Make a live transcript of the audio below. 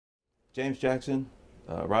James Jackson,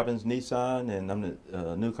 Robbins Nissan, and I'm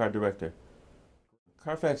the new car director.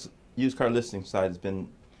 Carfax used car listing site has been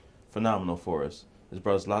phenomenal for us. It's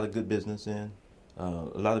brought us a lot of good business in, a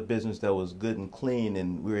lot of business that was good and clean,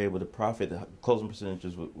 and we were able to profit. The closing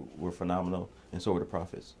percentages were phenomenal, and so were the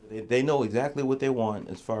profits. They know exactly what they want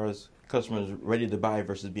as far as customers ready to buy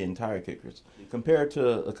versus being tire kickers. Compared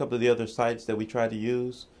to a couple of the other sites that we tried to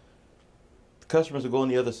use, customers will go on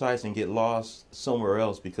the other sites and get lost somewhere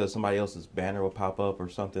else because somebody else's banner will pop up or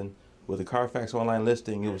something. With the Carfax online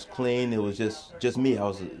listing, it was clean. It was just me.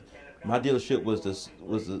 My dealership was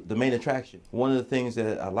the main attraction. One of the things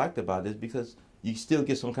that I liked about it is because you still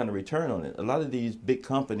get some kind of return on it. A lot of these big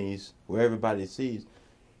companies where everybody sees,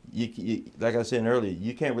 like I said earlier,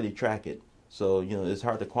 you can't really track it. So it's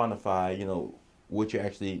hard to quantify what your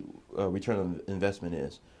actually return on investment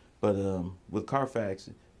is. But with Carfax,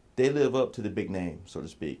 they live up to the big name, so to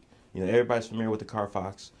speak. Everybody's familiar with the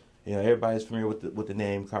Carfax. Everybody's familiar with the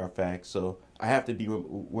name Carfax. So I have to be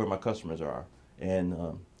where my customers are,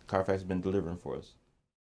 and Carfax has been delivering for us.